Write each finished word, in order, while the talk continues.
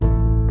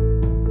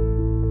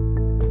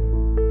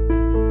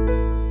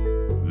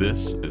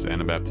This is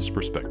Anabaptist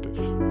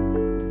Perspectives.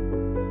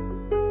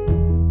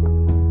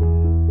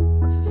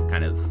 This is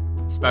kind of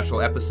a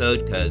special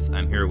episode because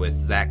I'm here with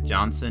Zach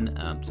Johnson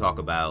to talk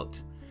about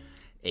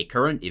a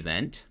current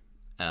event.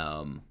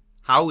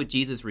 How would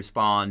Jesus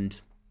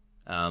respond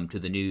to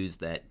the news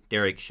that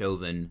Derek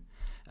Chauvin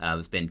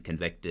has been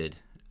convicted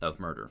of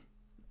murder?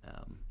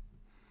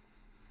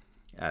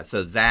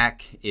 So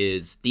Zach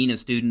is Dean of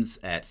Students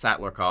at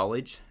Sattler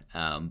College,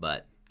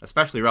 but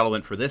especially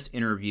relevant for this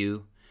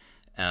interview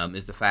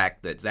is the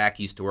fact that Zach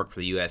used to work for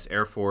the U.S.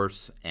 Air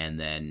Force and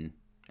then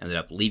ended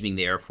up leaving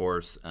the Air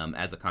Force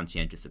as a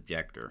conscientious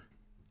objector.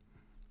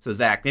 So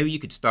Zach, maybe you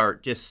could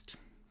start, just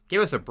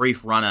give us a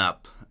brief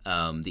run-up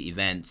the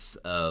events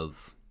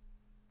of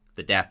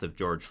the death of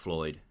George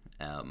Floyd,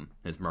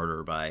 his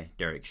murder by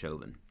Derek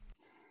Chauvin.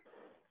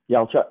 Yeah,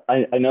 I'll try.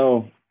 I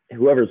know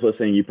whoever's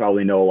listening, you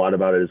probably know a lot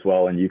about it as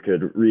well, and you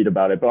could read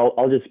about it, but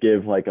I'll just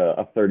give like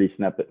a 30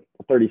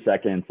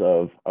 seconds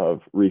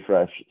of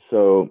refresh.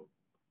 So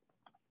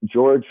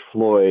George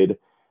Floyd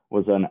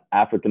was an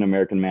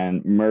African-American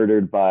man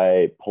murdered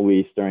by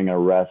police during an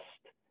arrest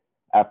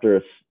after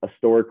a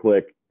store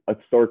clerk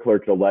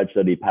alleged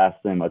that he passed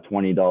him a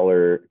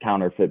 $20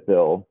 counterfeit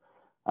bill.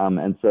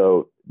 And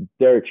so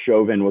Derek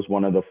Chauvin was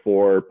one of the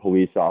 4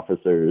 police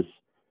officers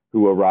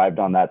who arrived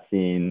on that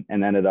scene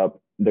and ended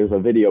up, there's a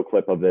video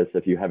clip of this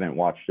if you haven't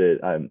watched it,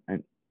 and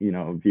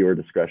viewer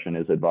discretion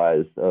is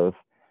advised, of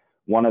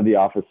one of the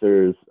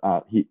officers,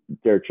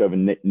 Derek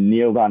Chauvin,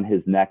 kneeled on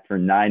his neck for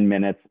 9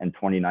 minutes and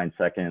 29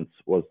 seconds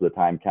was the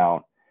time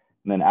count.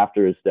 And then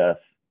after his death,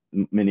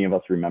 many of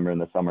us remember in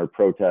the summer,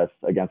 protests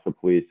against the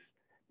police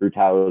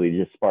brutality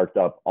just sparked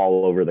up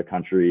all over the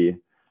country,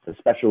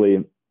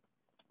 especially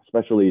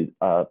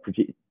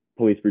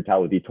police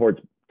brutality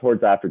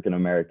towards African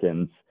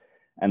Americans.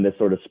 And this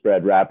sort of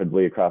spread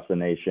rapidly across the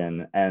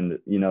nation. And,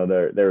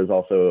 there was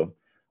also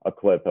a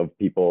clip of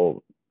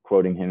people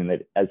quoting him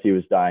that as he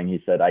was dying,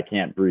 he said, "I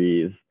can't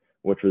breathe,"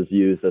 which was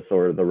used as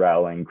sort of the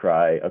rallying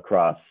cry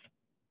across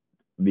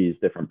these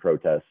different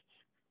protests.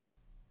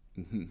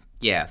 Mm-hmm.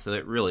 Yeah, so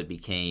it really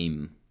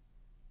became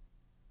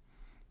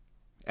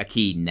a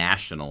key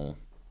national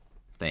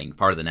thing,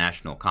 part of the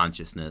national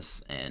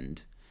consciousness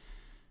and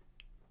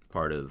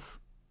part of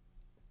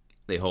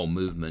the whole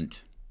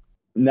movement.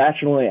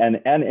 Nationally and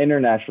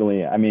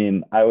internationally. I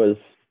mean, I was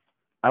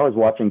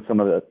watching some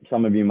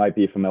of you might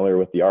be familiar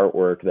with the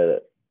artwork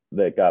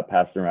that got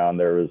passed around.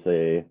 There was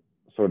a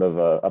sort of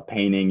a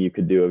painting you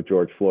could do of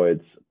George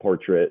Floyd's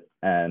portrait,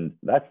 and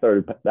that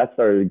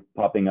started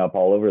popping up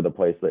all over the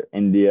place.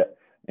 India,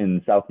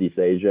 in Southeast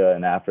Asia,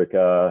 and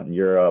Africa, and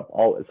Europe,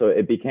 so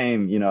it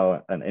became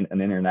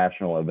an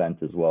international event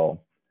as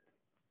well.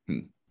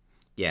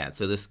 Yeah,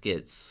 so this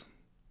gets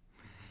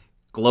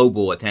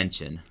global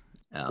attention.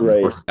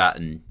 Right. Of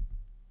course,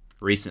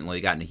 recently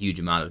gotten a huge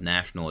amount of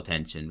national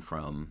attention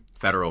from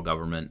federal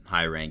government,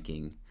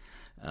 high-ranking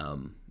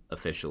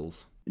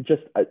officials.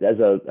 Just as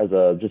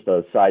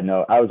a side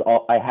note,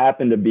 I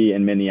happened to be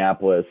in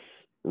Minneapolis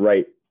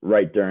right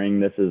during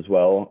this as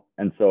well,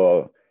 and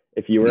so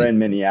if you were in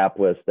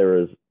Minneapolis, there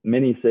was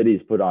many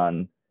cities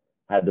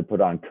had to put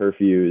on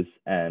curfews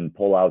and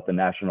pull out the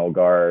National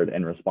Guard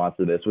in response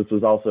to this, which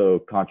was also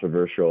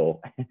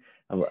controversial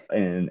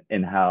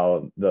in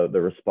how the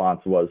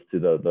response was to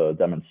the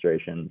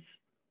demonstrations.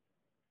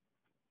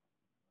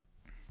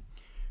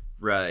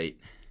 Right.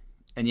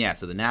 And yeah,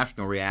 so the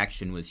national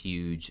reaction was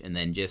huge. And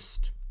then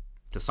just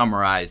to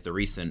summarize the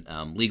recent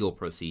legal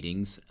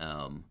proceedings,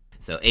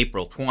 so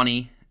April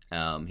 20,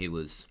 he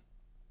was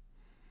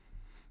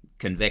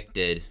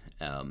convicted,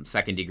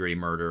 second-degree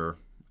murder,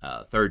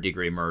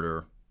 third-degree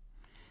murder,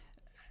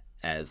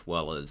 as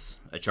well as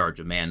a charge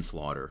of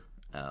manslaughter.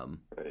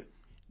 Right.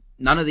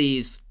 None of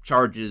these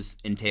charges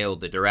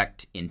entailed the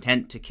direct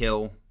intent to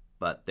kill,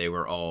 but they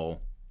were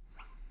all,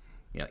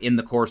 in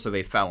the course of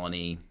a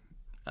felony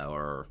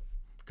or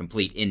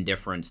complete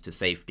indifference to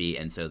safety,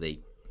 and so they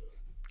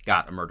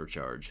got a murder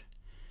charge.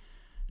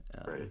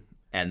 Right.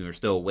 And we're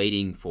still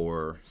waiting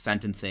for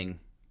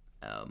sentencing.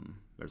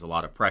 There's a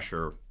lot of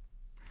pressure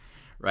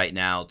right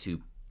now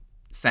to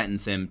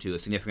sentence him to a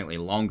significantly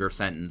longer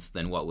sentence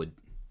than what would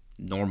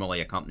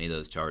normally accompany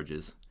those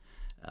charges,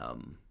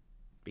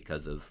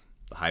 because of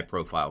the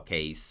high-profile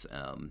case,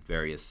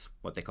 various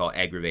what they call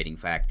aggravating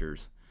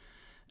factors.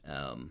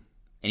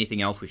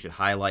 Anything else we should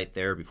highlight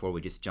there before we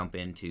just jump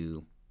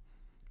into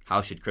how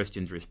should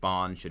Christians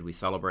respond? Should we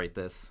celebrate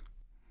this?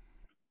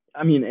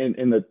 I mean,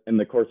 in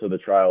the course of the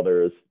trial,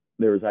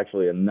 there was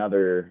actually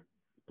another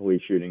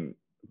police shooting,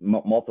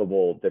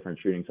 multiple different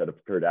shootings that have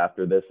occurred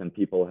after this, and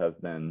people have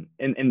been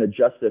in the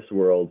justice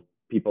world.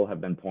 People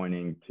have been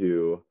pointing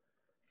to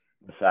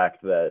the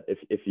fact that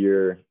if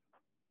you're,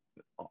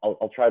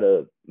 I'll try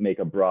to make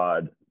a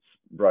broad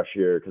brush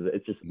here because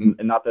it's just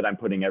not that I'm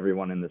putting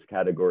everyone in this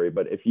category,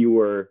 but if you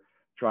were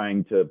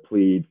trying to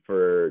plead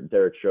for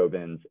Derek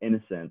Chauvin's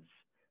innocence,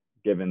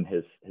 given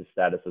his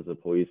status as a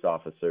police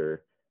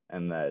officer,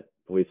 and that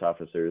police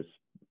officers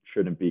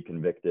shouldn't be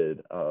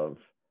convicted of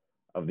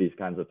these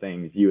kinds of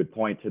things, you would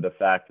point to the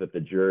fact that the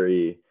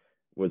jury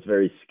was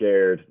very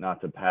scared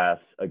not to pass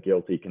a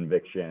guilty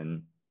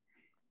conviction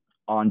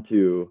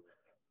onto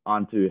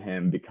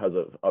him because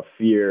of a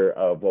fear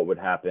of what would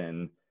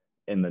happen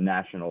in the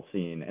national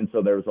scene. And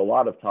so there was a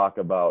lot of talk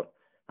about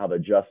how the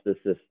justice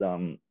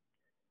system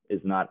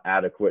is not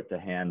adequate to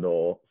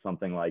handle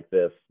something like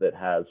this that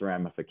has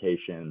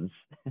ramifications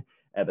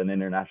at an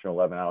international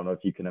level. I don't know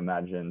if you can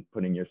imagine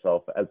putting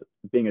yourself as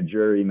being a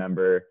jury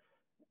member,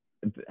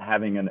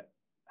 having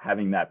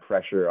that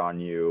pressure on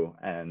you,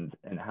 and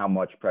how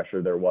much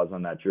pressure there was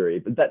on that jury.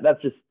 But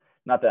that's just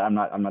not that I'm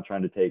not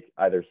trying to take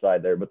either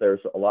side there, but there's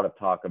a lot of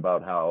talk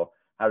about how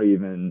to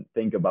even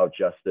think about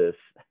justice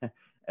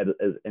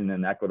in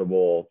an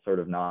equitable, sort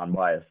of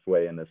non-biased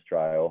way in this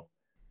trial.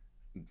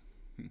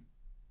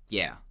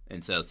 Yeah,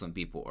 and so some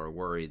people are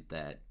worried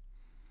that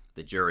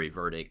the jury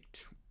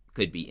verdict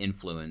could be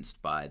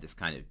influenced by this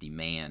kind of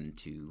demand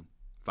to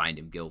find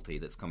him guilty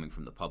that's coming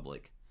from the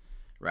public,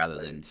 rather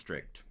than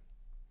strict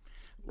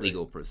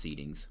legal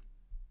proceedings,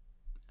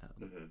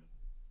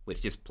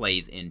 which just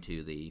plays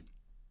into the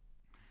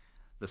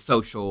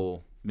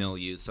social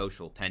milieu,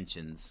 social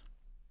tensions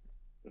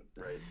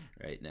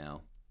right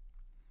now.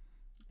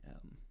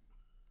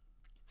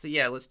 So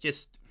yeah, let's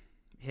just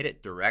hit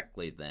it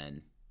directly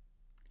then.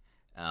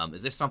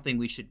 Is this something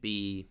we should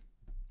be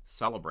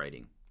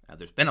celebrating?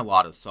 There's been a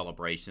lot of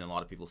celebration, a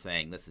lot of people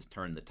saying this has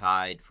turned the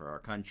tide for our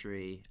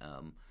country,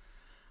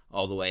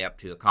 all the way up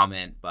to a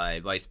comment by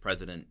Vice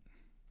President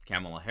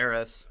Kamala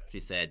Harris. She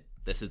said,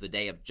 "This is a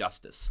day of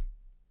justice."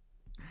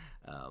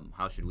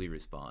 How should we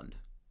respond?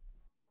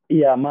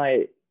 Yeah,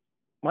 my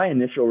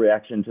initial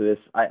reaction to this,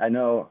 I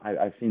know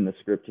I've seen the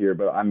script here,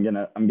 but I'm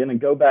gonna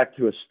go back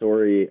to a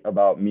story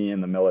about me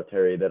in the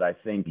military that I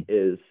think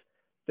is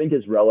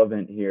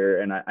relevant here.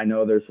 And I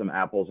know there's some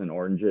apples and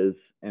oranges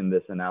in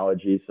this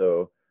analogy,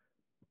 so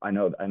I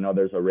know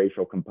there's a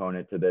racial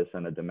component to this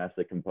and a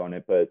domestic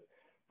component, but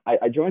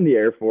I joined the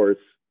Air Force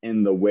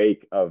in the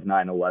wake of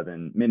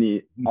 9/11.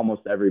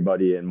 Almost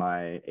everybody in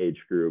my age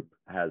group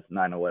has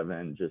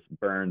 9/11 just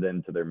burned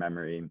into their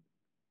memory.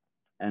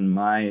 And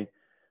my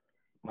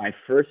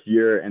first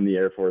year in the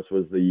Air Force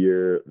was the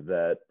year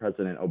that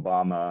President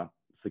Obama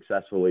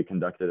successfully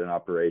conducted an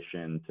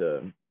operation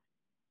to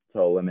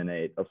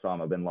eliminate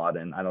Osama bin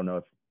Laden. I don't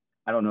know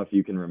if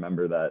you can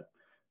remember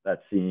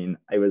that scene.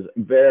 It was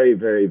very,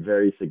 very,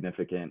 very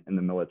significant in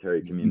the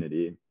military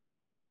community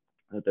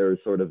that there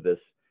was sort of this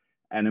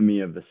enemy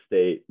of the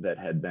state that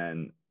had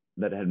been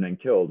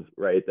killed.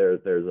 Right there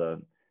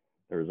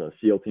was a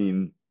SEAL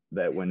team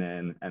that went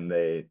in, and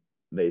they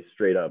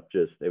straight up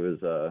it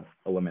was a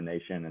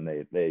elimination,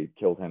 and they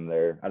killed him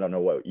there. I don't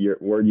know what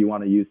word you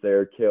want to use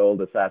there: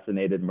 killed,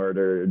 assassinated,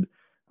 murdered,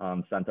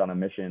 sent on a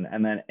mission.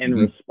 And then in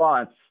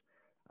response,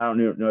 I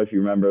don't know if you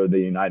remember the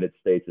United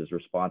States'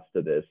 response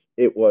to this.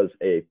 It was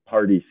a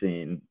party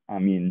scene. I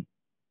mean,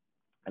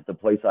 at the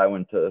place I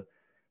went to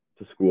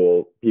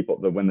school,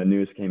 when the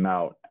news came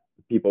out,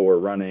 people were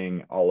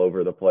running all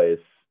over the place,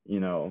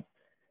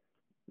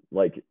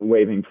 like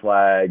waving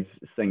flags,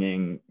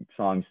 singing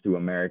songs to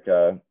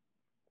America,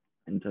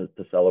 and to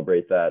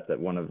celebrate that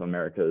one of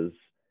America's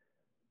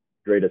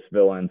greatest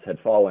villains had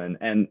fallen.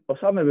 And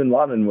Osama bin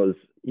Laden was,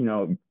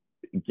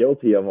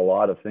 guilty of a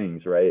lot of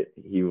things, right?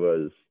 He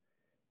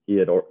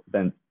had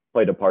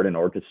played a part in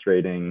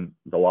orchestrating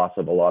the loss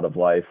of a lot of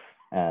life.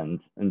 And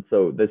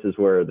so this is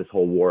where this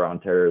whole war on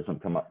terrorism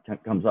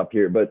comes up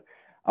here. But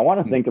I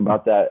want to think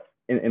about that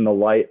in the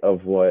light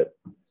of what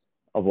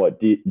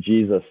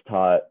Jesus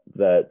taught,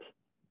 that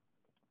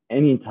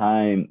any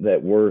time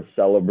that we're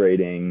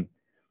celebrating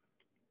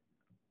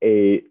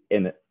a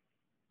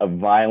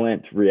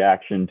violent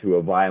reaction to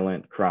a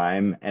violent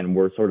crime, and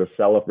we're sort of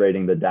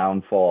celebrating the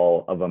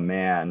downfall of a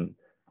man,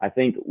 I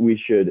think we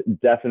should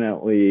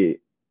definitely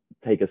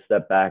take a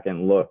step back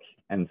and look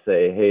and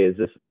say, hey, is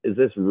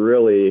this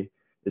really,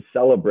 is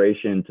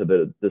celebration to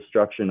the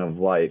destruction of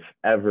life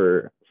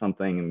ever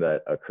something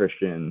that a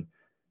Christian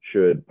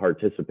should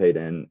participate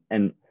in?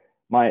 And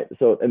I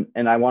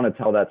want to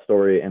tell that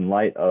story in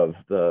light of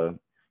the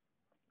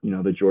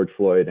George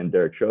Floyd and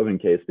Derek Chauvin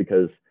case,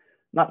 because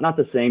not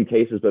the same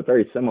cases, but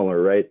very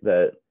similar, right?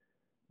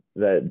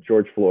 That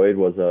George Floyd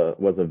was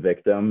a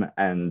victim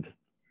and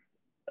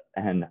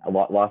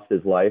lost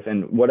his life,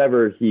 and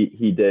whatever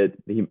he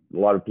did, a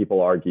lot of people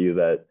argue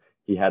that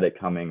he had it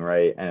coming,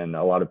 right? And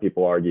a lot of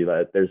people argue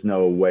that there's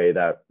no way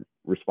that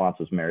response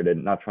was merited.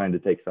 Not trying to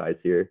take sides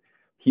here.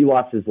 He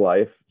lost his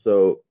life,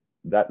 so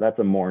that's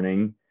a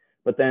mourning.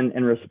 But then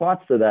in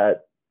response to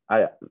that,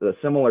 the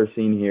similar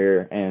scene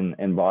here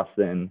in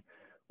Boston,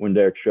 when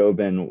Derek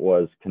Chauvin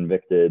was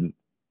convicted,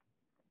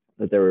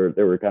 that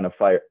there were kind of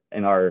fire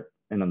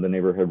in the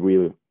neighborhood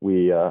we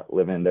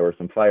live in. There were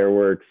some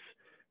fireworks,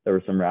 there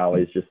were some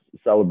rallies just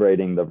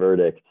celebrating the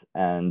verdict,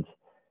 and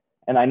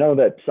I know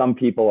that some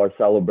people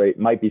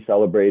might be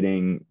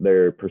celebrating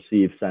their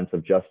perceived sense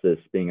of justice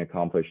being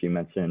accomplished. You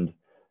mentioned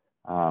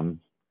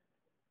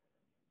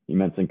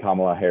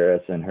Kamala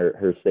Harris and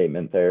her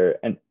statement there,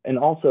 and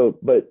also,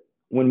 but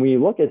when we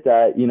look at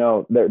that,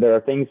 there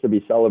are things to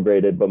be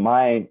celebrated. But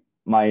my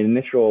my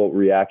initial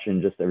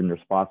reaction, just in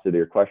response to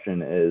your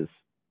question, is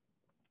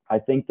I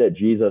think that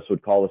Jesus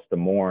would call us to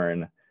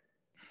mourn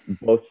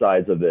both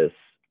sides of this,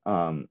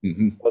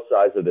 both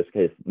sides of this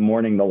case,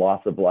 mourning the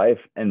loss of life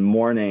and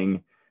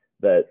mourning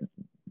that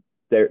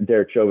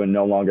Derek Chauvin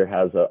no longer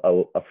has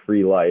a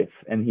free life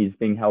and he's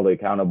being held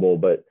accountable.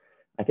 But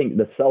I think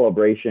the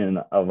celebration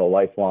of a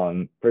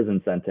lifelong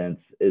prison sentence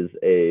is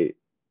a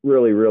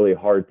really, really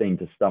hard thing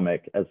to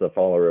stomach as a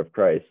follower of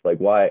Christ. Like,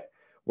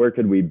 where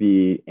could we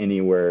be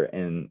anywhere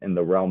in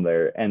the realm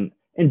there? And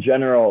in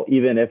general,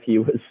 even if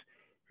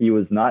he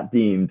was not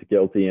deemed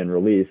guilty and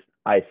released,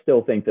 I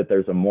still think that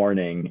there's a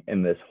mourning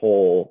in this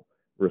whole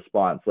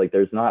response. Like,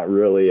 there's not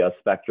really a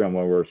spectrum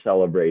where we're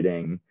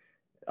celebrating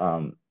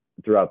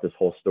throughout this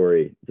whole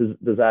story. Does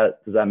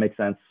that make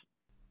sense?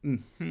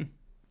 Mm-hmm.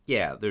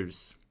 Yeah,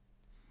 there's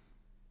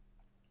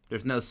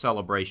no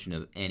celebration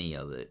of any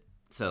of it.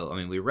 So, I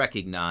mean, we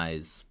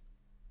recognize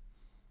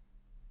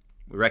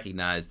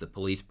the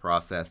police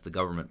process, the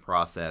government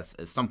process,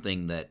 as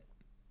something that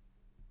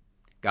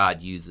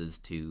God uses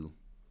to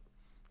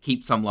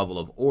keep some level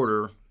of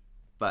order,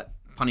 but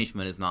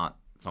punishment is not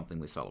something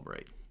we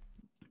celebrate.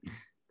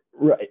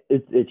 Right.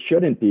 It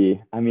shouldn't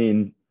be. I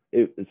mean,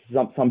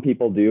 some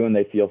people do, and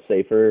they feel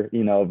safer,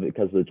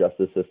 because the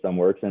justice system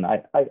works. And I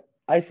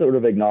sort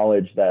of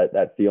acknowledge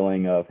that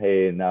feeling of,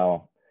 hey,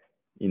 now,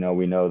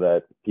 we know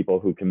that people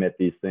who commit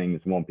these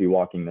things won't be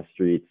walking the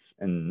streets.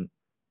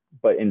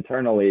 But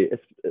internally,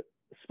 it's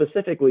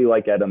specifically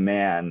like at a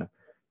man,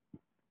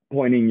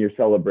 pointing your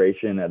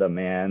celebration at a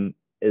man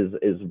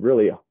is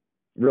really,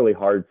 really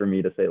hard for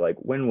me to say. Like,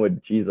 when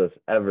would Jesus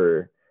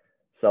ever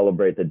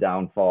celebrate the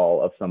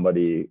downfall of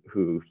somebody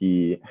who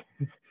he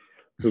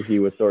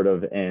was sort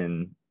of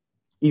in,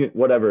 even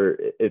whatever,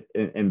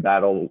 in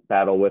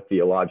battle with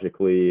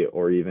theologically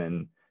or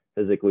even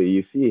physically?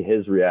 You see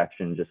his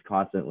reaction just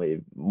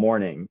constantly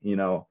mourning.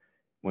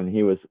 When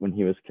he was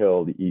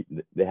killed,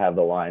 they have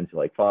the lines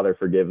like, "Father,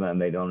 forgive them,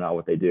 they don't know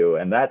what they do,"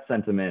 and that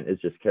sentiment is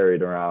just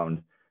carried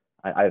around.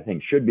 I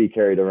think should be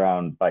carried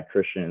around by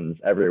Christians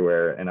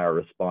everywhere in our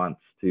response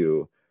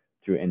to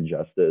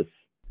injustice.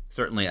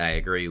 Certainly, I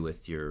agree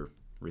with your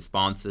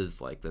responses.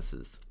 Like,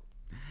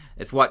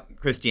 it's what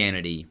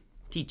Christianity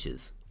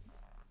teaches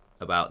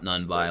about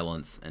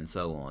nonviolence and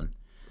so on.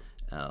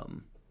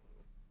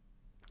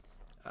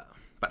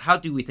 But how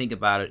do we think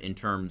about it in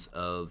terms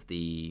of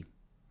the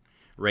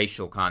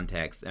racial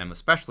context? And I'm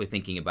especially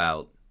thinking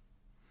about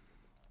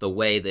the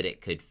way that it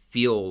could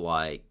feel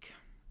like,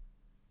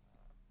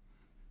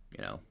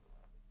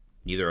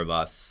 neither of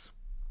us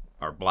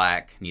are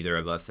black, neither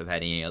of us have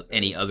had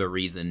any other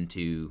reason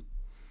to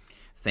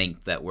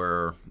think that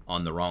we're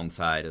on the wrong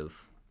side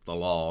of the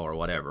law or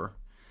whatever.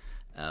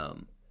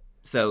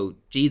 So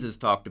Jesus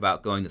talked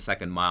about going the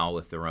second mile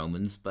with the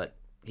Romans, but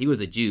he was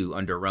a Jew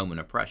under Roman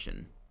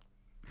oppression.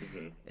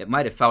 Mm-hmm. It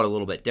might have felt a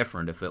little bit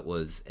different if it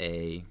was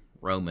a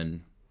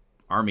Roman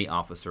army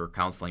officer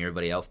counseling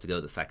everybody else to go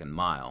the second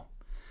mile,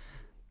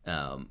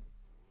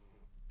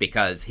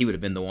 because he would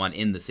have been the one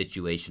in the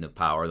situation of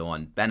power, the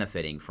one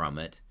benefiting from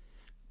it,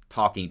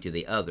 talking to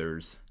the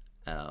others.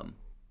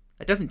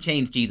 It doesn't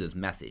change Jesus'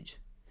 message,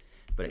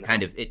 but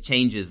it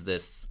changes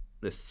this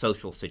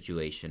social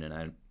situation, and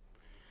I'm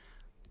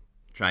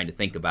trying to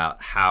think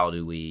about how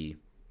do we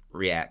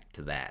react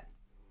to that?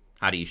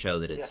 How do you show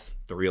that it's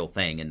the real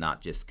thing and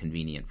not just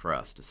convenient for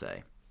us to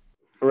say?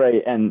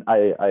 Right, and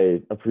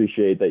I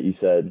appreciate that you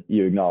said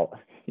you acknowledge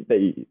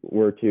that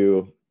we're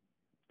two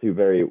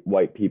very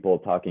white people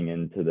talking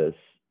into this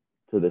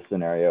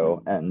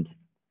scenario, and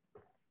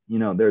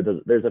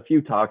there's a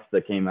few talks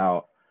that came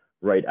out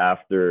right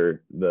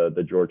after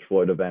the George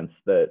Floyd events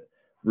that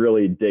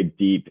really dig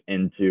deep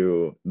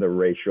into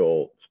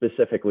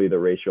specifically the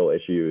racial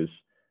issues.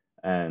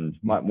 And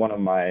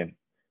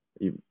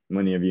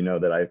many of you know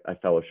that I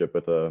fellowship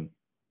with a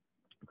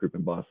group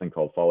in Boston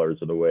called Followers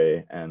of the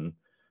Way, and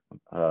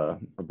a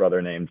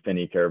brother named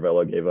Finney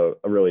Caravello gave a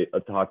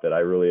talk that I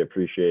really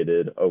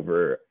appreciated.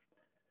 We're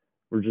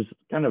just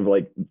kind of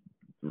like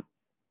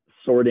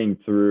sorting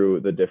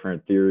through the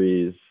different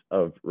theories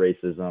of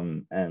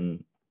racism,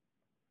 and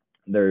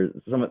there's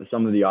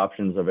some of the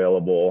options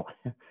available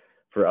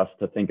for us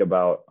to think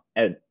about.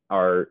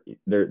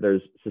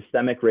 There's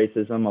systemic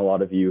racism. A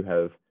lot of you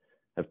have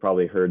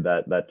probably heard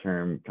that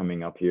term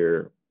coming up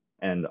here,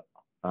 and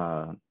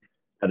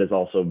that has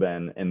also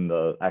been in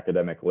the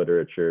academic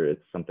literature.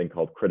 It's something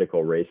called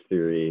critical race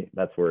theory.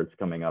 That's where it's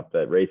coming up,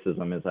 that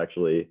racism is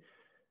actually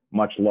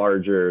much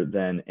larger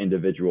than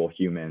individual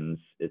humans.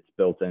 It's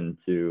built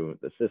into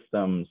the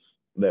systems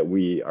that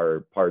we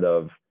are part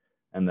of,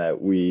 and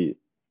that we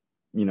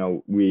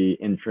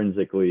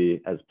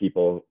intrinsically as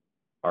people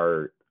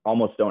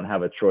almost don't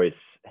have a choice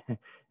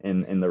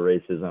in the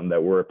racism,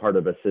 that we're a part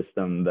of a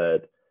system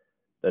that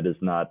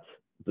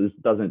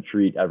doesn't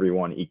treat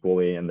everyone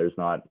equally, and there's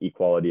not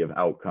equality of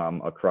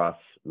outcome across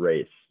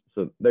race.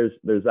 So there's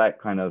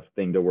that kind of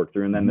thing to work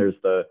through, and then there's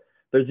the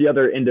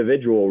other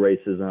individual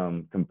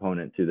racism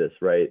component to this,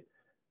 right?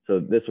 So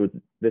this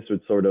would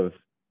sort of,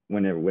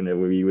 when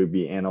we would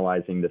be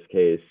analyzing this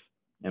case,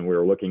 and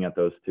we're looking at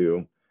those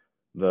two,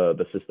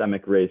 the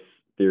systemic race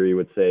theory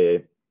would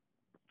say,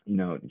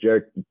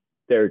 Derek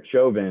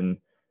Chauvin,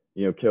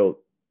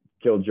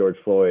 killed George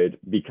Floyd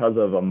because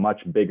of a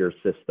much bigger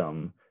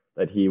system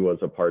that he was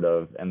a part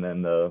of. And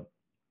then the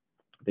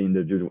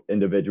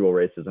individual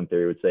racism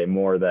theory would say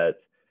more that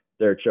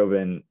Derek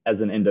Chauvin as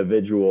an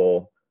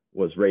individual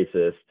was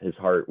racist, his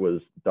heart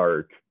was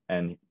dark,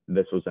 and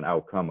this was an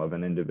outcome of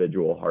an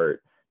individual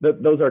heart.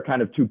 Those are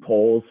kind of two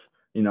poles.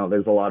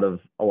 There's a lot of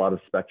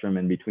spectrum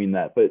in between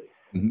that. But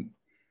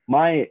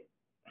my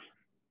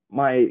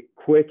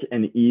quick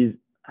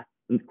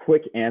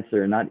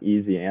answer, not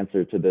easy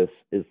answer to this,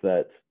 is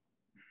that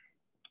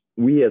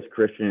we as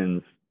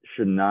Christians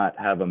should not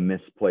have a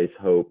misplaced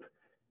hope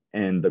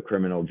in the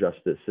criminal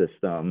justice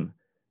system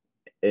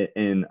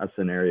in a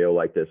scenario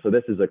like this. So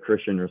this is a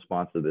Christian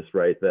response to this,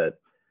 right? That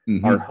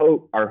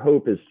our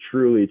hope is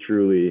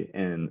truly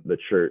in the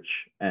church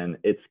and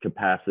its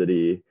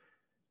capacity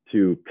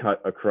to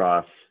cut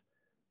across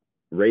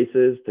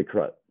races, to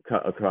cut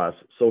across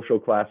social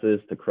classes,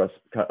 to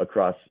cut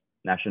across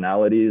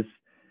nationalities.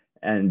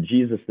 And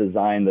Jesus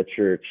designed the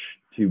church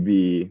to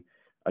be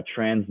a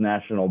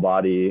transnational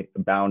body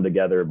bound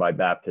together by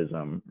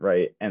baptism,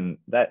 right? And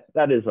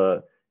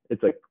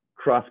it's a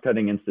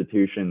cross-cutting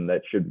institution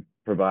that should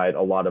provide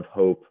a lot of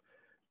hope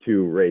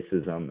to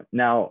racism.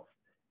 Now,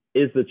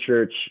 is the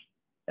church,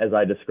 as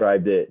I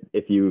described it,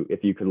 if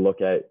you could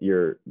look at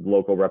your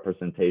local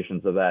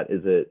representations of that,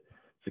 is it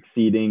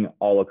succeeding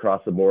all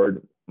across the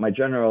board? My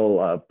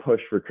general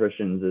push for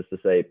Christians is to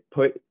say,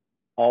 put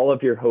all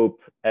of your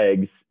hope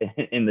eggs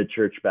in the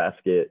church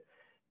basket,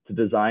 to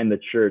design the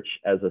church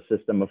as a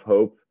system of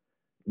hope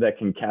that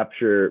can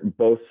capture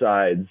both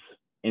sides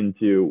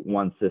into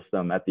one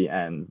system at the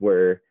end,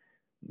 where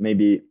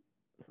maybe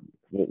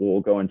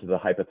we'll go into the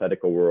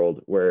hypothetical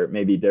world where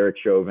maybe Derek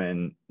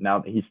Chauvin, now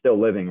that he's still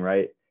living,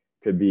 right,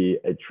 could be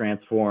a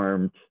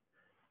transformed,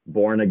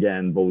 born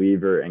again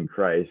believer in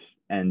Christ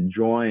and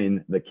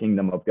join the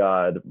kingdom of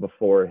God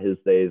before his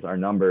days are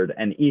numbered.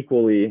 And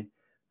equally,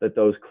 that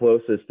those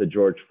closest to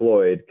George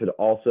Floyd could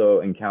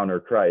also encounter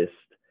Christ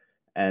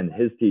and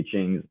his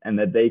teachings, and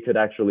that they could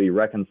actually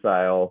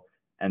reconcile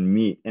and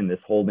meet in this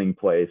holding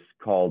place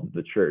called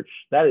the church.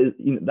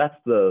 That's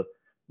the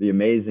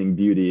amazing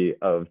beauty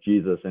of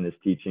Jesus and his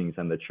teachings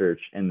and the church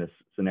in this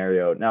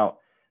scenario. Now,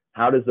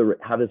 how does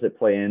it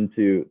play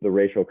into the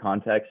racial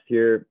context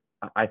here?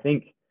 I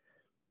think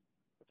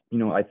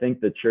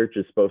the church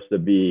is supposed to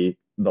be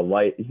the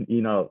light,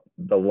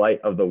 the light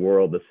of the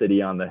world, the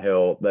city on the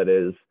hill that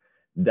is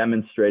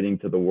demonstrating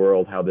to the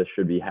world how this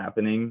should be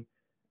happening.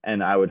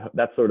 And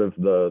that's sort of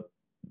the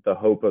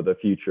hope of the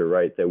future,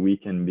 right? That we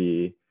can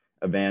be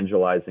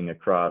evangelizing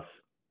across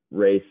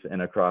race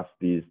and across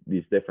these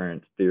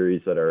different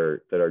theories that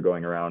are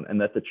going around,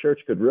 and that the church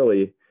could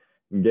really,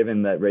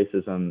 given that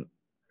racism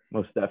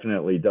most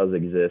definitely does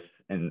exist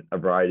in a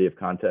variety of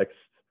contexts.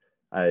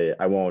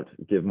 I won't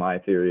give my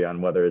theory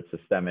on whether it's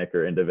systemic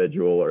or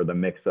individual or the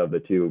mix of the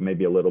two,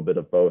 maybe a little bit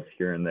of both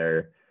here and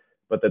there,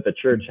 but that the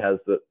church has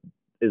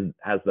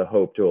the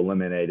hope to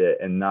eliminate it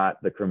and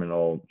not the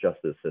criminal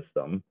justice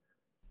system.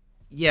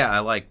 Yeah, I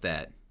like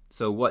that.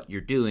 So what you're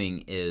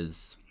doing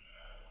is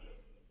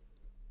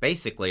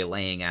basically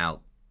laying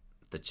out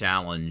the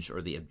challenge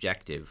or the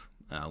objective,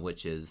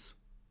 which is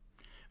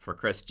for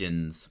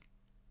Christians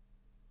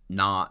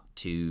not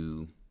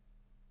to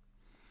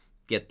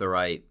get the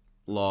right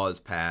laws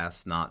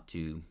passed, not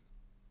to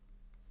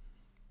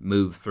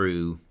move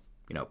through,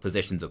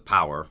 positions of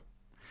power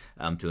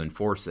to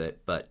enforce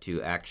it, but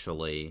to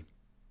actually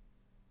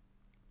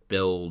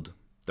build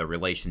the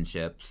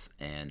relationships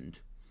and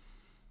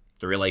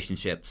the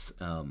relationships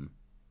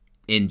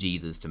in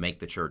Jesus to make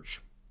the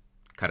church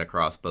cut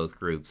across both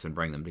groups and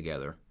bring them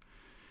together.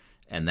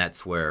 And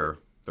that's where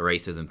the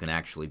racism can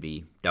actually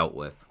be dealt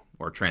with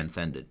or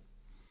transcended.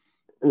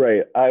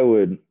 Right.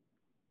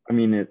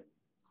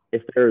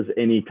 If there's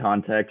any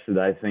context that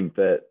I think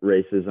that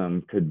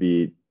racism could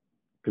be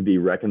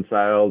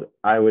reconciled,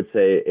 I would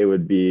say it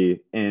would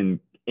be in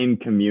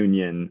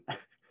communion,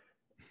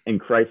 in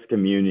Christ's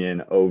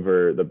communion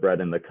over the bread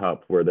and the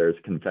cup, where there's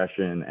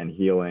confession and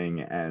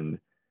healing and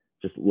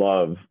just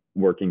love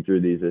working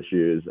through these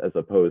issues, as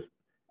opposed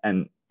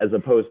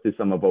to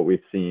some of what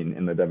we've seen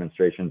in the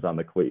demonstrations on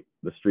the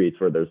streets,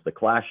 where there's the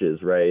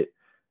clashes, right?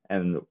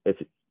 And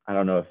I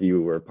don't know if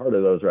you were part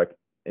of those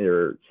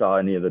or saw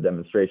any of the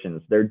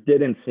demonstrations, there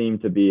didn't seem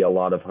to be a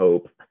lot of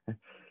hope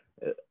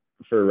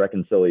for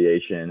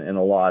reconciliation in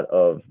a lot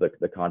of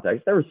the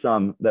context. There was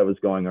some that was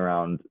going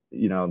around,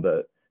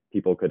 that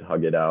people could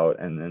hug it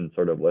out and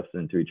sort of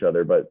listen to each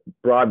other. But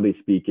broadly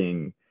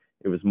speaking,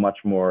 it was much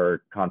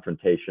more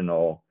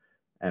confrontational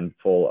and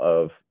full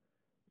of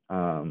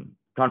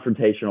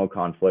confrontational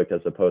conflict,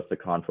 as opposed to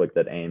conflict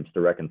that aims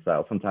to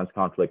reconcile. Sometimes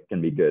conflict can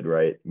be good,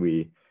 right?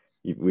 We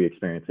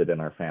experience it in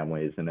our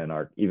families and in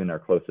even our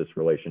closest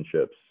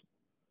relationships.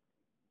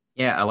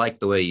 Yeah, I like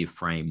the way you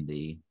framed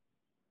the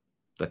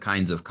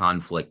kinds of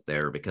conflict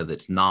there, because you're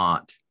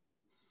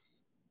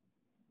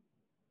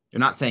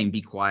not saying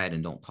be quiet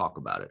and don't talk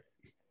about it.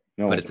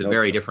 but No, it's a no.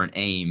 very different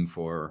aim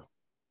for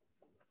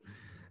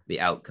the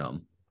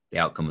outcome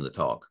of the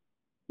talk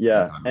and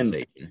Yeah,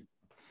 conversation.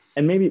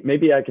 and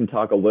maybe I can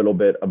talk a little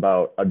bit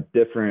about a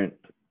different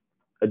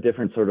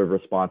sort of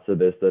response to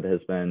this that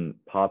has been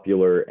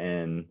popular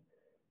in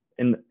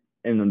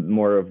in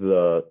more of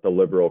the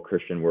liberal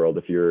Christian world,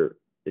 if you're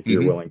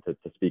Mm-hmm. willing to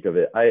speak of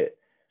it. I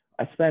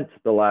spent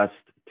the last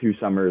 2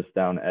 summers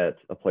down at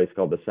a place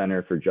called the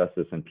Center for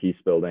Justice and Peace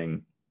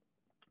Building,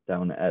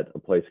 down at a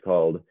place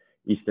called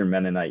Eastern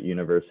Mennonite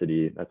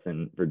University, that's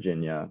in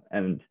Virginia.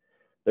 And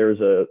there's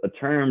a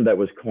term that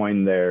was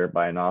coined there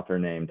by an author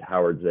named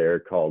Howard Zare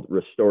called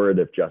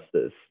restorative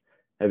justice.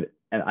 And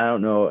I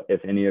don't know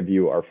if any of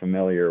you are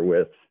familiar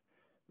with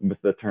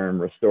the term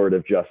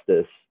restorative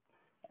justice,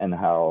 and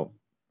how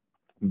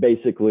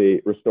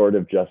basically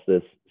restorative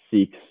justice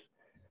seeks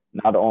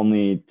not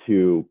only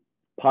to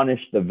punish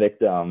the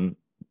victim,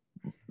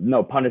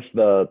 no, punish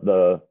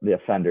the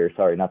offender,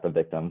 sorry, not the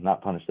victim,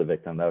 not punish the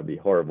victim, that would be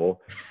horrible,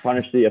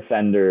 punish the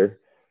offender,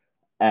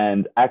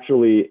 and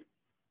actually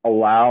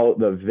allow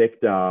the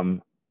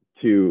victim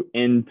to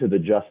into the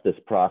justice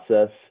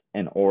process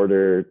in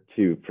order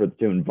to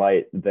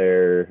invite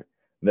their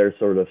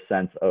sort of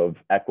sense of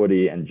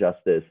equity and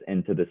justice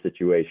into the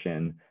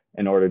situation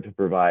in order to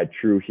provide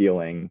true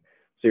healing.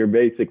 So you're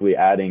basically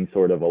adding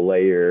sort of a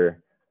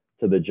layer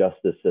to the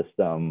justice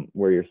system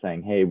where you're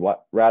saying, hey,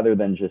 what, rather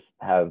than just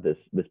have this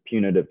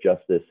punitive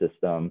justice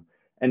system,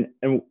 and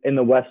in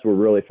the West, we're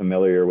really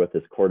familiar with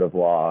this court of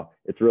law.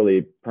 It's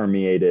really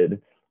permeated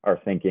our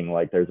thinking.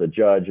 Like there's a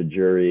judge, a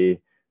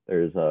jury,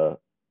 there's a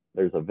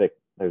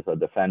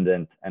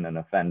defendant and an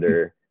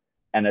offender,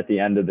 and at the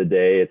end of the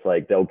day, it's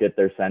like they'll get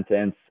their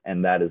sentence,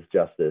 and that is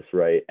justice,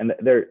 right? And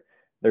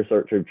they're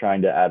sort of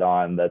trying to add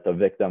on that the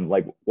victim,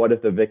 like, what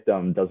if the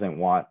victim doesn't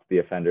want the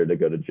offender to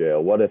go to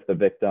jail? What if the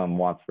victim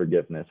wants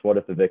forgiveness? What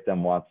if the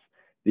victim wants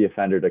the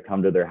offender to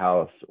come to their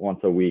house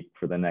once a week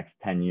for the next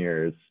 10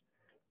 years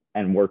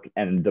and work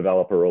and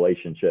develop a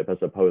relationship, as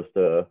opposed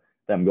to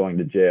them going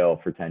to jail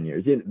for 10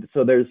 years?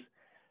 So there's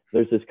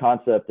this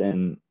concept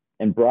in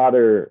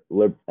broader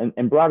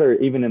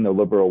even in the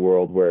liberal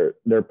world, where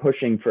they're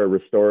pushing for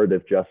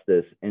restorative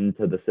justice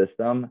into the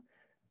system.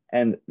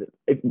 And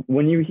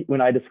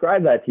when I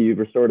describe that to you,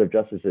 restorative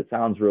justice, it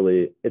sounds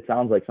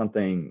like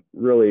something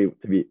really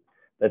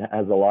that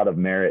has a lot of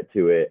merit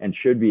to it and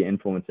should be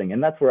influencing.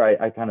 And that's where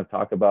I kind of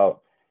talk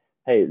about,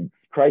 hey,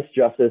 Christ's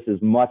justice is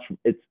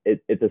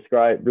it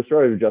describes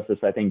restorative justice,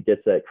 I think,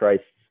 gets at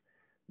Christ's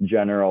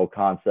general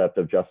concept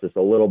of justice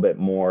a little bit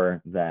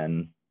more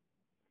than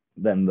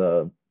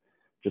the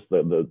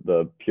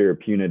pure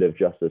punitive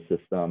justice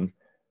system.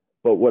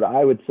 But what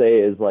I would say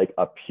is like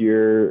a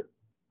pure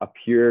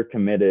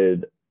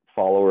committed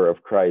follower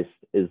of Christ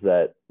is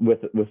that, with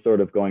sort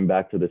of going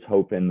back to this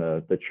hope in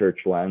the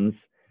church lens,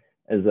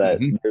 is that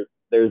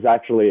there's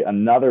actually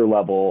another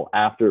level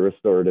after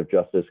restorative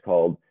justice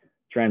called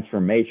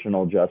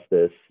transformational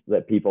justice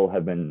that people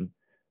have been,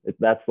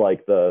 that's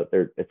like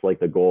it's like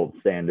the gold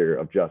standard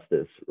of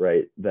justice,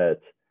 right? That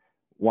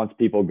once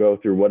people go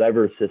through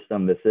whatever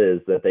system this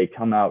is, that they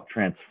come out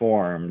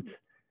transformed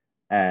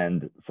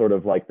and sort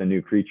of like the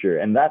new creature.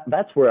 And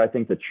that's where I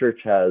think the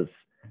church has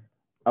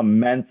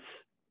immense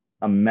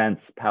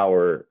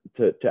power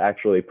to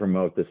actually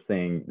promote this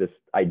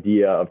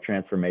idea of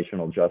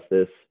transformational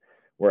justice,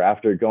 where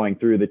after going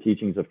through the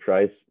teachings of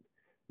Christ,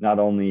 not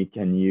only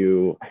can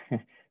you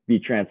be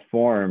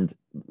transformed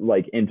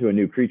like into a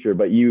new creature,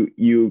 but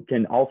you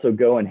can also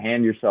go and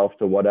hand yourself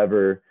to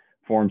whatever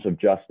forms of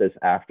justice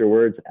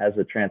afterwards as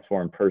a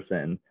transformed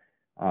person.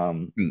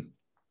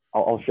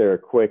 I'll share a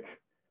quick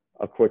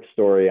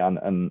story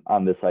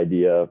on this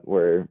idea,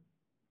 where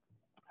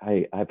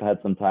I've had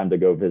some time to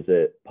go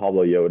visit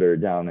Pablo Yoder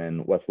down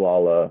in West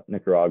Lala,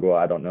 Nicaragua.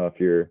 I don't know if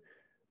you're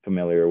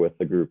familiar with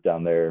the group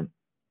down there.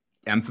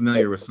 I'm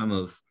familiar with some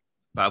of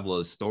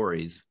Pablo's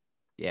stories.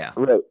 Yeah.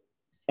 Right.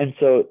 And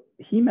so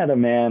he met a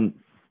man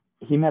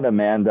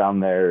down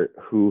there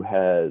who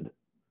had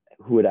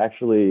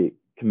actually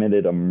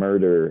committed a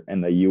murder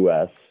in the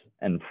US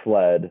and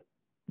fled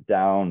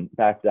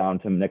back down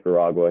to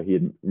Nicaragua. He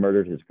had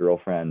murdered his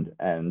girlfriend,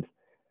 and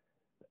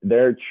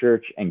their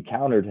church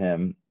encountered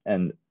him.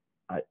 And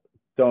I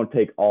don't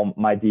take all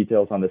my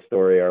details on this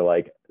story are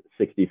like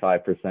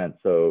 65%.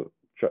 So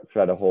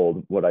try to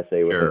hold what I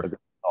say with a grain of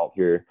salt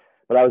here.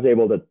 But I was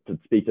able to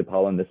speak to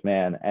Paul and this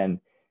man, and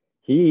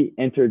he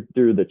entered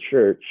through the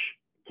church,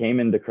 came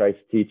into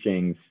Christ's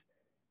teachings,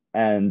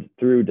 and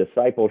through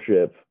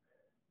discipleship,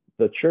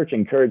 the church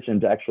encouraged him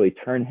to actually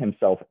turn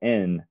himself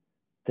in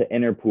to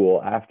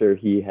Interpool after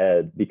he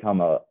had become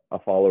a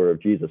follower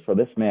of Jesus. So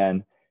this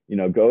man,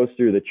 goes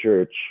through the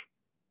church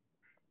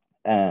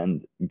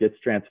and gets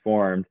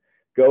transformed,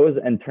 goes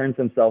and turns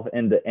himself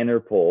into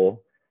Interpol,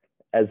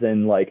 as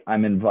in like,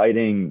 I'm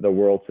inviting the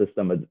world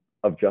system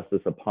of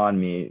justice upon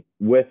me,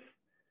 with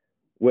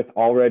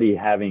already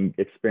having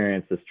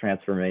experienced this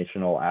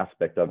transformational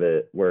aspect of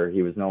it, where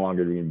he was no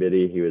longer being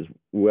bitty. He was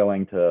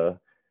willing to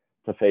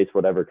face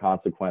whatever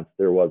consequence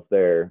there was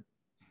there.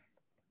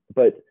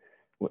 But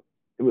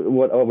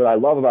what I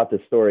love about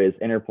this story is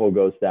Interpol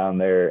goes down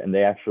there and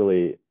they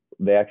actually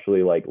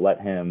like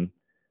let him,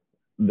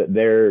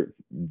 their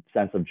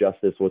sense of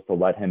justice was to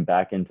let him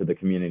back into the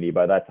community.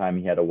 By that time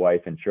he had a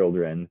wife and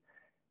children,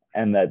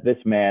 and that this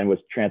man was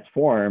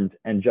transformed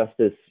and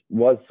justice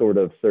was sort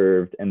of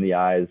served in the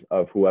eyes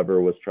of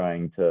whoever was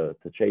trying to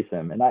chase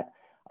him. And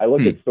I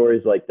look at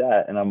stories like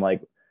that and I'm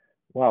like,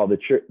 wow,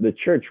 the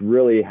church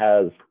really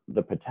has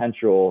the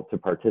potential to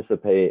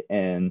participate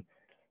in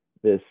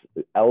this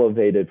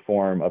elevated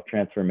form of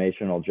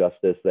transformational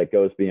justice that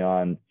goes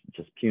beyond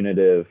just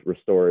punitive,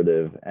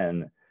 restorative,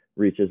 and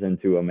reaches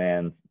into a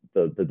man's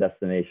the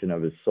destination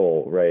of his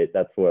soul, right?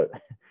 That's what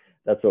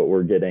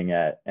we're getting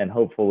at. And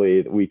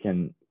hopefully we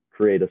can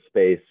create a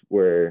space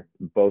where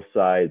both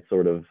sides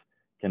sort of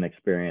can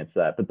experience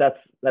that. But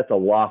that's a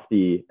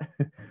lofty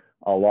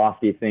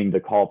thing to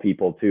call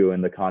people to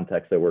in the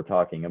context that we're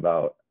talking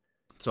about.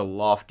 It's a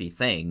lofty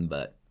thing,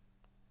 but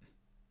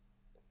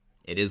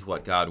it is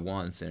what God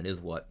wants, and it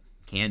is what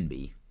can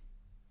be.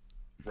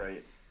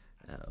 Right.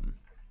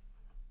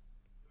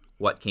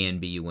 What can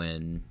be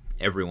when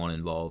everyone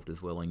involved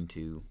is willing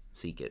to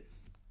seek it.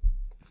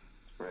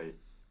 Right.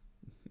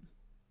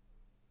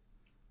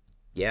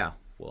 Yeah.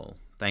 Well,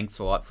 thanks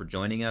a lot for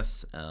joining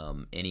us.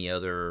 Any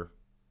other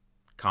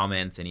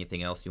comments,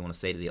 anything else you want to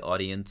say to the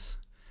audience?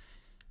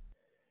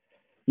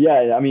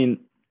 Yeah, I mean,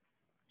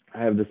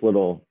 I have this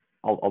little,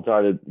 I'll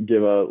try to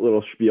give a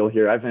little spiel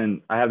here.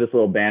 I have this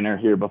little banner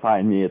here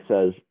behind me. It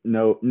says,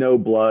 no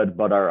blood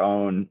but our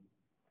own.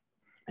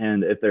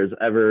 And if there's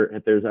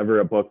ever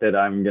a book that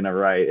I'm going to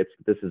write,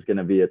 this is going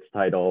to be its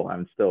title.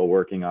 I'm still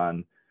working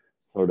on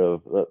sort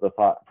of the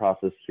thought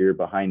process here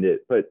behind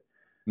it. But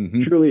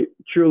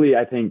truly,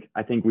 I think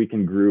we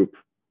can group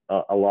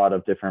a lot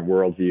of different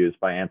worldviews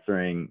by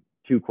answering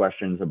two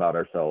questions about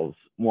ourselves.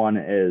 One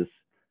is,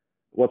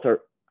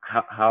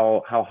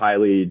 how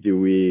highly do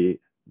we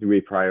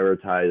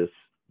prioritize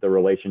the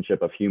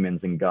relationship of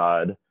humans and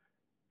God?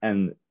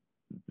 And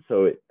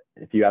so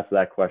if you ask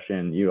that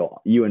question,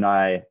 you and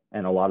I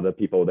and a lot of the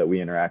people that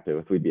we interact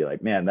with, we'd be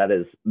like, man, that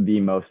is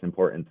the most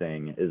important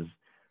thing, is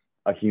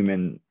a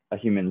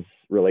human's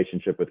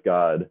relationship with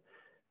God.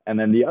 And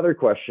then the other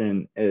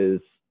question is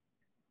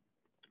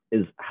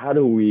how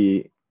do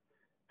we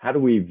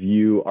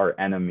view our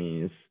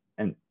enemies,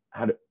 and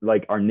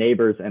like our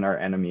neighbors and our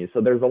enemies? So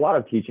there's a lot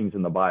of teachings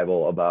in the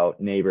Bible about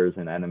neighbors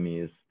and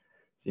enemies,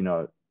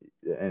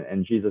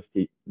 and Jesus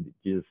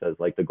says,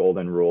 like, the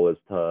golden rule is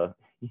to,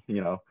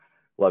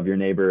 love your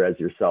neighbor as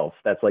yourself.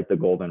 That's like the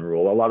golden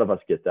rule. A lot of us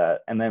get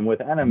that. And then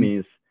with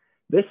enemies,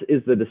 this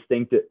is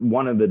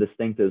one of the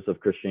distinctives of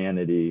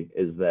Christianity,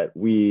 is that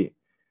we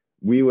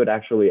would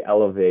actually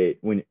elevate,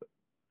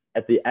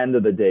 at the end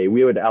of the day,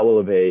 we would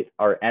elevate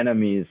our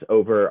enemies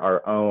over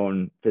our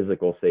own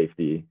physical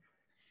safety.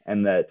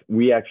 And that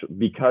we actually,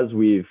 because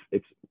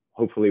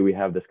hopefully we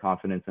have this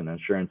confidence and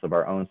assurance of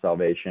our own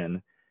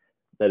salvation,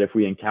 that if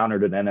we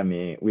encountered an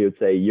enemy, we would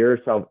say, your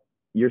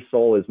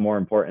soul is more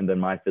important than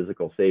my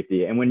physical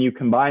safety. And when you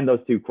combine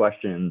those two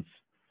questions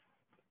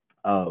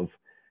of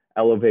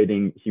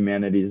elevating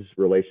humanity's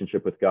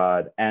relationship with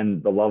God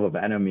and the love of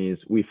enemies,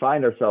 we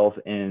find ourselves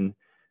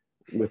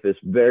with this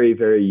very,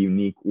 very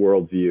unique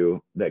worldview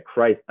that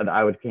Christ, and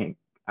I would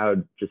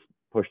just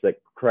push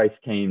that Christ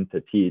came to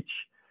teach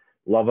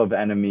love of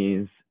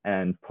enemies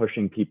and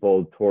pushing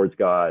people towards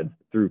God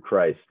through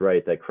Christ,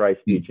 right? That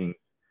Christ's teachings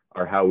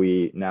are how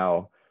we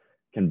now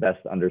can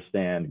best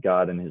understand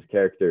God and his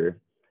character.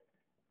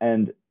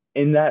 And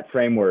in that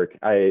framework,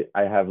 I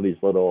have these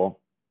little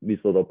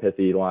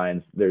pithy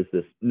lines. There's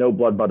this no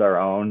blood but our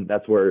own.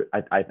 That's where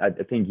I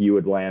think you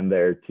would land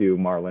there too,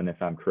 Marlon,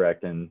 if I'm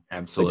correct. And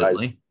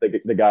absolutely,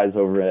 the guys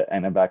over at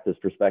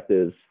Anabaptist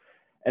Perspectives.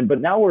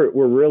 But now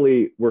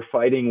we're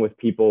fighting with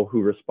people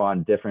who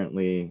respond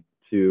differently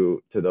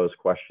to those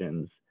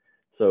questions.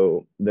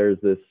 So there's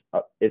this.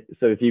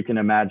 So if you can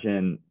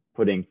imagine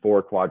putting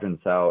 4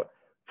 quadrants out,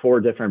 4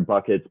 different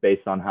buckets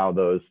based on how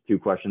those 2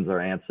 questions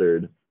are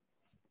answered.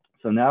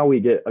 So now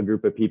we get a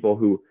group of people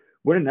who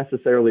wouldn't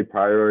necessarily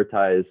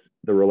prioritize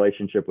the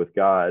relationship with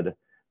God,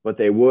 but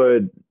they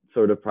would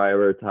sort of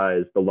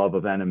prioritize the love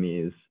of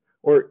enemies,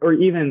 or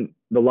even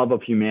the love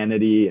of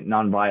humanity,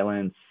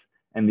 nonviolence,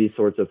 and these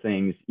sorts of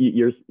things.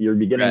 You're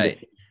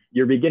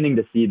beginning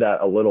to see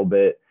that a little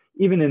bit,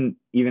 even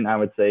I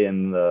would say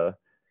in the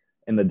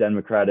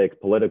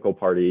Democratic political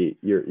party.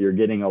 You're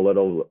getting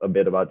a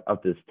bit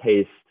of this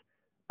taste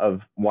of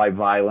why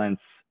violence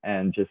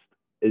and just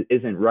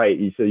isn't right.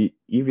 So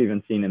you've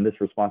even seen in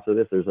this response to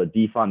this, there's a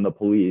defund the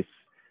police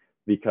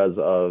because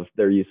of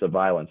their use of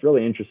violence.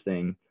 Really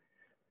interesting.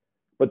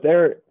 But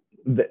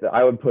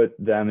I would put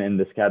them in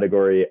this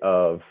category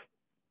of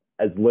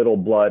as little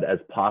blood as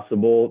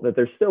possible, that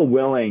they're still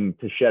willing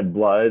to shed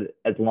blood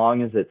as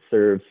long as it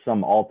serves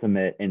some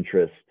ultimate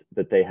interest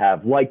that they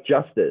have, like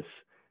justice.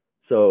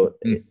 So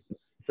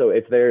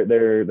if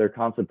their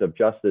concept of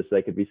justice,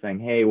 they could be saying,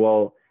 hey,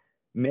 well,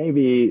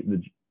 maybe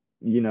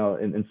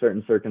in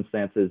certain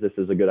circumstances, this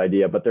is a good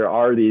idea, but there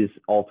are these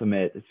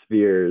ultimate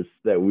spheres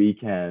that we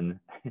can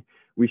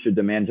we should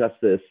demand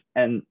justice.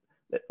 And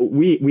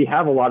we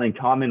have a lot in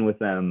common with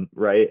them,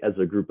 right, as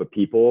a group of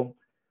people.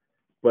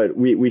 But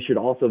we should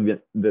also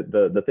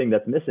the thing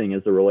that's missing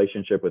is the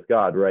relationship with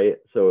God, right?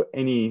 So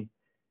any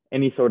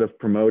sort of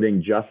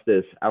promoting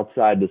justice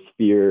outside the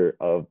sphere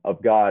of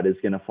God is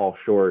going to fall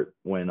short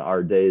when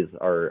our days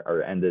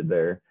are ended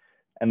there.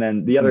 And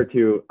then the other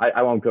two,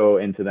 I won't go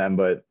into them,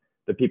 but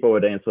the people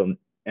would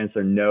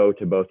answer no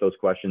to both those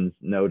questions,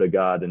 no to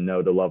God and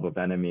no to love of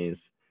enemies,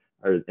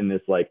 are in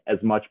this like as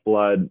much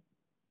blood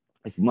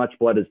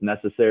as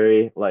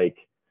necessary, like.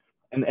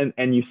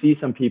 And you see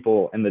some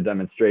people in the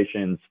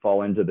demonstrations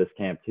fall into this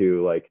camp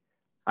too. Like,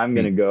 I'm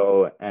going to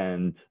go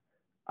and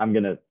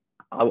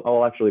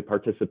I'll actually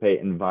participate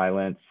in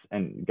violence,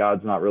 and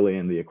God's not really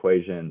in the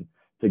equation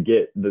to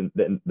get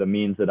the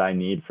means that I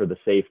need for the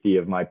safety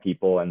of my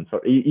people. And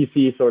so you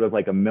see sort of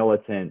like a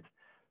militant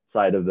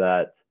side of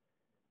that.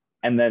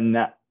 And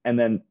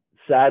then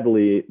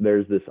sadly,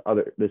 there's this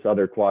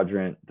other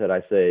quadrant that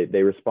I say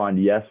they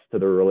respond yes to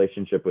the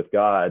relationship with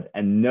God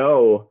and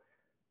no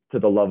to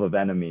the love of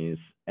enemies.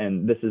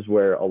 And this is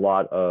where a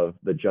lot of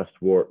the just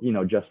war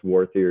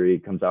theory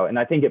comes out. And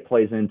I think it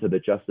plays into the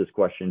justice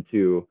question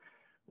too,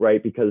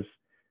 right? Because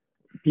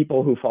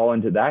people who fall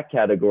into that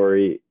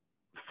category,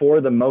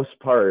 for the most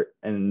part,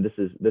 and this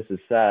is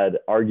sad,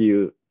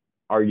 argue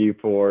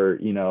for,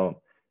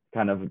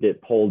 kind of get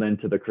pulled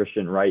into the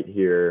Christian right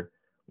here,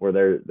 where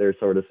they're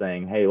sort of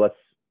saying, hey, let's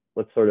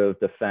sort of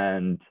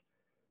defend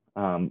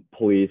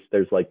police.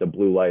 There's like the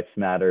Blue Lives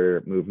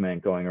Matter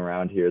movement going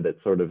around here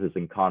that sort of is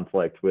in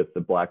conflict with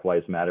the Black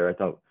Lives Matter. I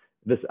thought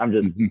this,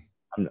 I'm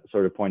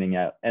sort of pointing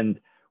at, and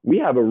we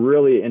have a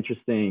really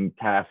interesting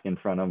task in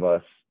front of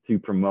us to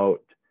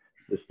promote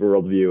this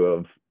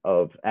worldview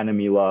of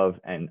enemy love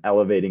and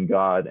elevating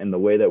God, and the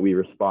way that we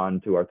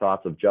respond to our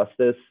thoughts of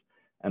justice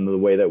and the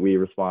way that we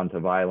respond to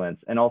violence,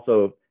 and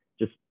also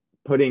just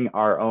putting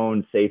our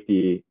own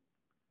safety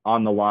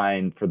on the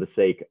line for the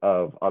sake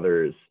of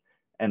others.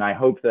 And I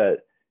hope that,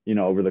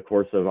 over the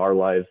course of our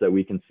lives, that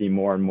we can see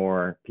more and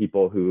more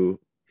people who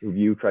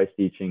view Christ's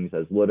teachings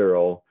as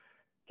literal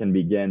can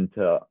begin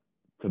to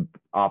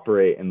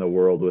operate in the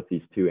world with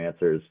these two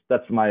answers.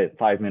 That's my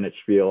 5-minute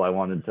spiel. I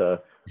wanted to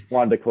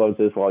close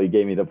this while you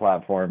gave me the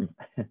platform.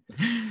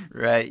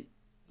 Right.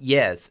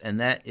 Yes. And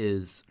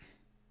that's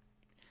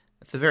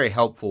a very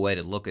helpful way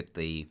to look at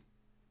the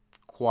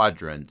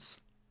quadrants.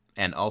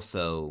 And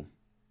also,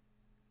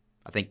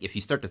 I think if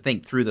you start to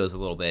think through those a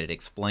little bit, it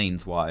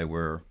explains why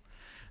we're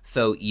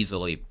so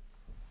easily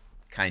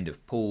kind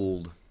of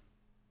pulled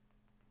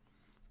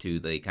to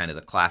the kind of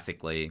the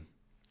classically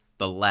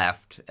the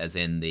left, as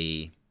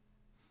in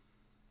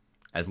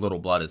as little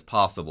blood as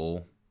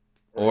possible,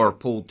 or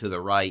pulled to the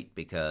right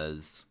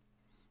because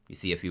you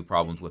see a few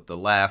problems with the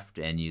left,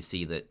 and you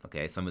see that,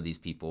 okay, some of these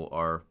people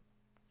are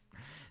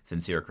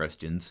sincere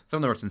Christians. Some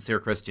of them are sincere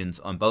Christians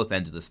on both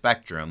ends of the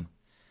spectrum.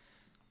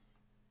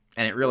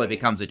 And it really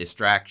becomes a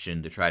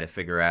distraction to try to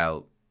figure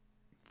out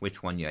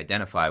which one you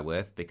identify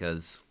with,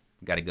 because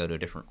you got to go to a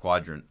different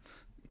quadrant.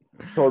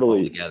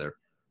 Totally. Together.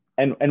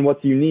 And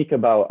what's unique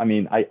about,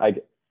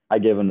 I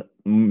give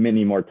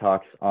many more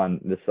talks on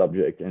this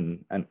subject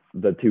and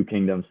the two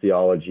kingdoms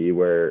theology,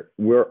 where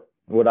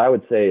what I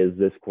would say is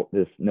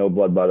this no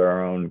blood but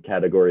our own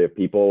category of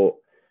people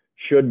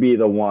should be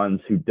the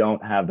ones who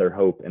don't have their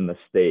hope in the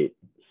state.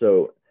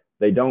 So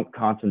they don't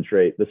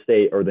concentrate, the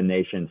state or the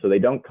nation, so they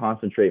don't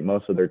concentrate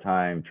most of their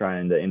time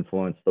trying to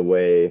influence the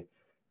way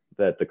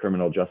that the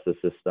criminal justice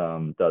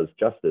system does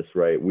justice,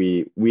 right?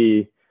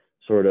 We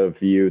sort of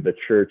view the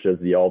church as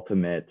the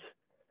ultimate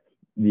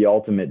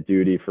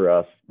duty for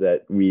us,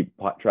 that we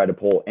try to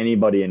pull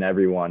anybody and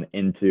everyone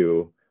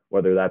into,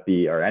 whether that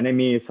be our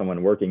enemy,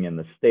 someone working in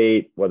the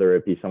state, whether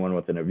it be someone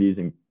with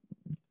an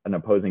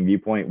opposing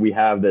viewpoint. We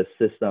have this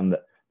system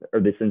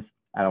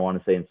I don't want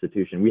to say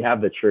institution. We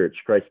have the church,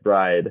 Christ's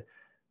bride,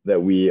 that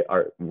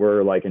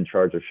we're like in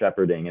charge of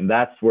shepherding, and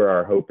that's where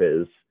our hope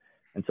is.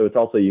 And so it's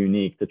also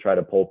unique to try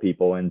to pull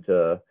people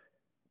into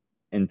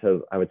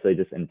I would say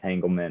just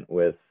entanglement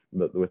with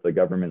the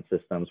government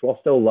systems, while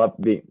still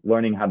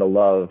learning how to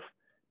love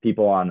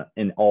people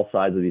in all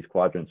sides of these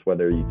quadrants,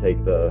 whether you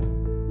take the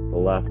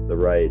left, the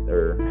right,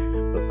 or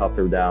the up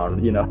or down.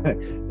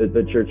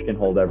 The church can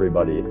hold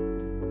everybody.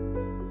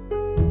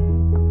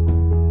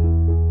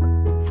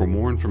 For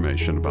more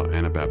information about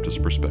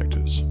Anabaptist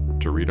Perspectives,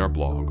 to read our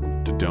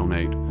blog, to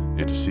donate,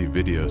 and to see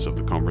videos of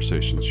the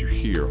conversations you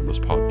hear on this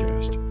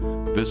podcast,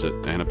 visit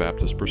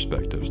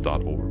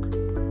anabaptistperspectives.org.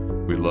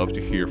 We'd love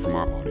to hear from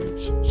our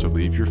audience, so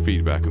leave your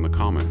feedback in the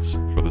comments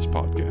for this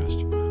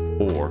podcast,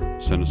 or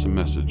send us a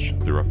message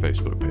through our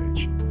Facebook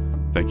page.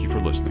 Thank you for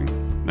listening,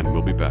 and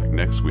we'll be back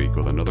next week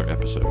with another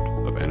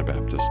episode of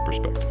Anabaptist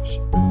Perspectives.